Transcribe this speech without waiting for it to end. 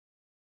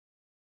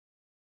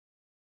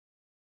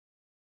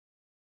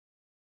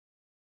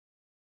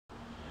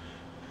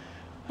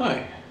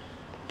Hi,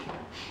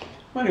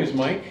 my name is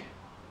Mike,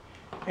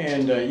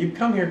 and you've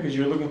come here because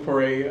you're looking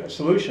for a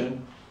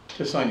solution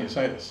to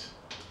sinusitis.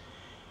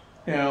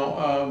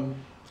 Now,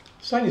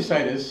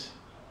 sinusitis,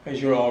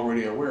 as you're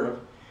already aware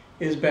of,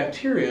 is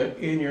bacteria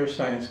in your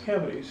sinus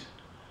cavities.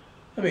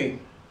 Let me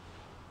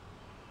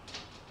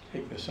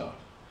take this off.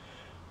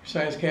 Your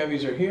sinus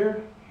cavities are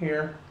here,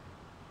 here,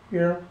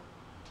 here,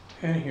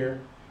 and here,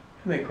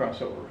 and they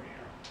cross over right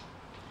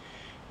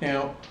here.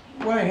 Now,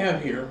 what I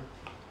have here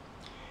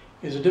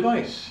is a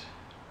device.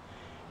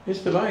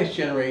 This device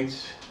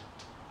generates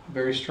a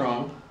very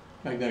strong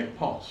magnetic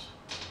pulse.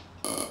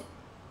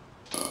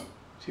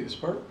 See the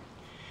spark?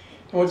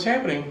 And what's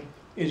happening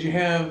is you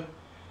have,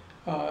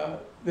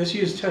 this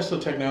uses Tesla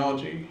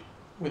technology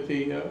with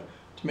the, to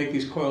make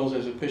these coils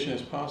as efficient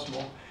as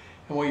possible.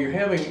 And what you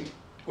have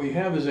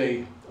is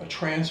a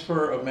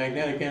transfer of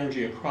magnetic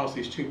energy across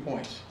these 2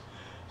 points.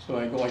 So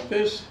I go like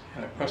this,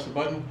 and I press the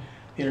button,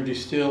 the energy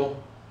is still,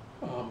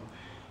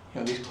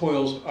 these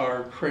coils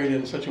are created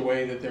in such a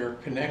way that they're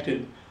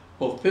connected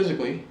both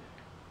physically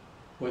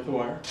with the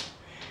wire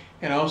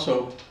and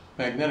also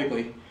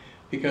magnetically,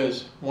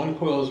 because one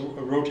coil is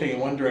rotating in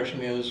one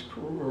direction, the other is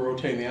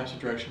rotating in the opposite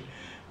direction.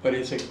 But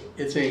it's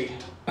a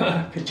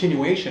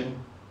continuation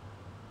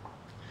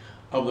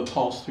of the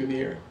pulse through the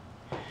air.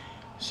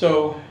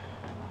 So,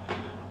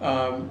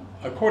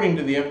 according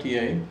to the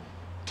FDA, an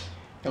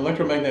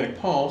electromagnetic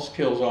pulse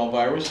kills all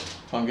virus,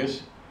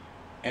 fungus,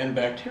 and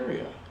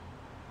bacteria.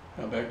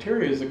 Now,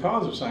 bacteria is the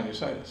cause of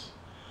sinusitis.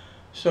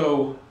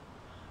 So,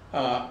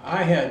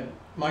 I had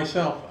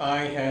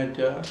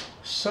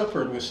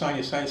suffered with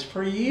sinusitis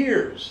for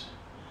years.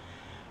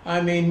 I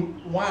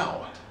mean,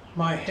 wow,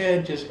 my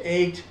head just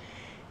ached.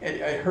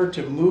 It hurt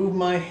to move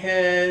my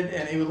head,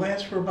 and it would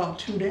last for about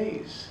 2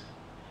 days,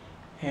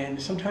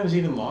 and sometimes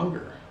even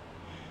longer.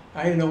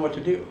 I didn't know what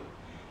to do.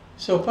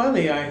 So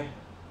finally, I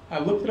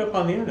looked it up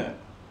on the internet.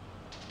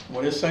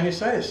 What is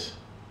sinusitis?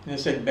 And it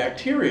said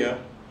bacteria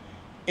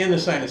in the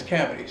sinus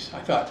cavities. I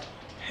thought,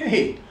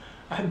 hey,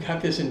 I've got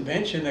this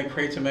invention that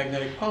creates a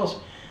magnetic pulse.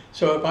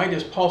 So if I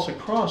just pulse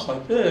across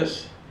like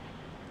this,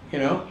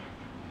 I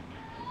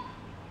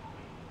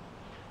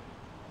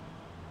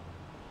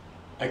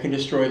can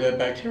destroy that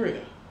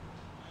bacteria.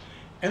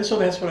 And so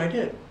that's what I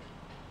did.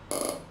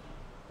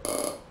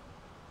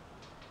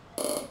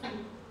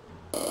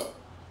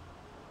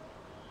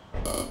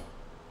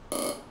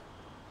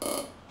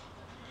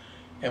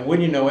 And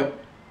wouldn't you know it,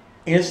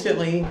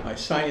 instantly my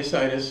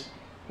sinusitis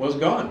was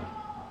gone.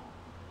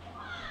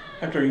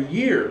 After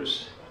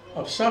years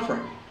of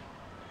suffering,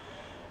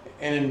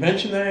 an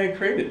invention that I had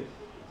created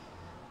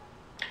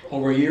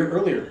over a year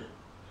earlier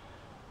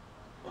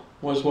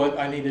was what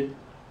I needed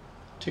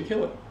to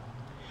kill it.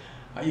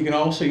 You can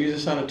also use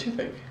this on a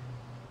toothache,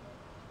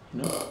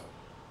 and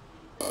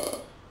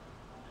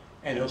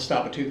it'll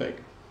stop a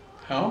toothache.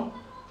 How?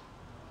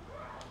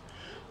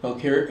 Well,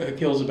 it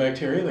kills the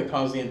bacteria that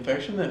cause the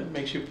infection that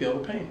makes you feel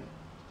the pain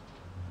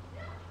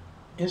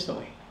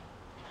instantly.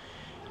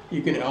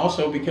 You can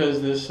also,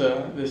 because this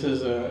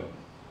is a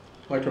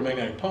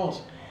electromagnetic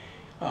pulse,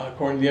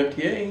 according to the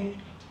FDA,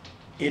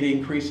 it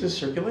increases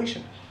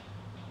circulation,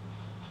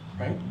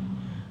 right?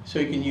 So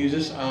you can use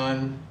this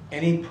on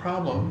any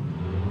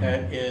problem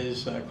that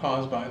is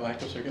caused by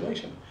lack of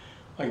circulation,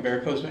 like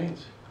varicose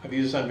veins. I've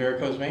used this on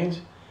varicose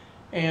veins,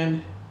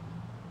 and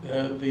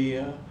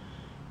the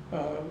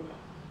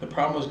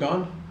problem was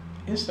gone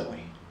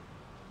instantly.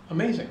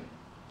 Amazing.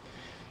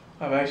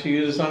 I've actually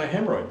used this on a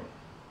hemorrhoid.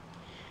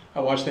 I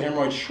watched the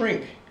hemorrhoid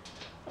shrink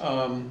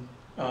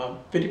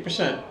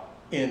 50%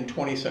 in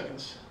 20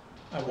 seconds.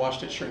 I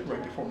watched it shrink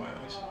right before my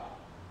eyes.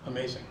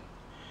 Amazing.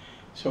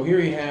 So here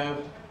you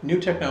have new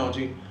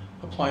technology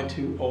applied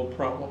to old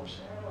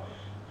problems.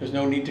 There's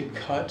no need to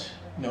cut,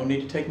 no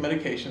need to take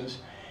medications.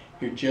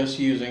 You're just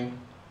using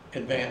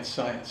advanced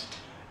science.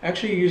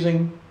 Actually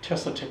using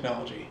Tesla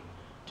technology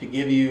to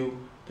give you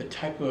the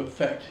type of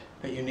effect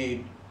that you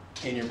need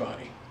in your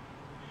body.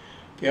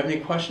 If you have any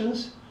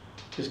questions,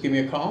 just give me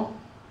a call.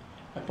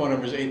 My phone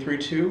number is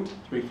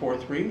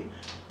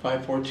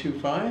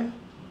 832-343-5425.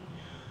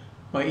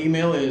 My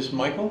email is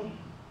Michael_,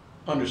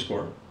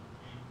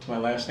 my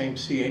last name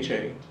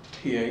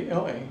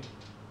CHAPALA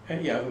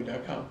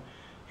 @yahoo.com.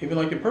 If you'd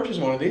like to purchase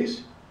one of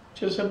these,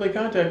 just simply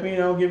contact me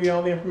and I'll give you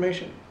all the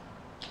information.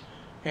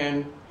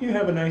 And you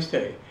have a nice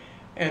day.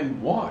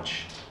 And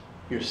watch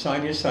your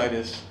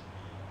sinusitis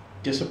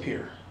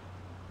disappear.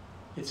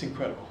 It's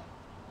incredible.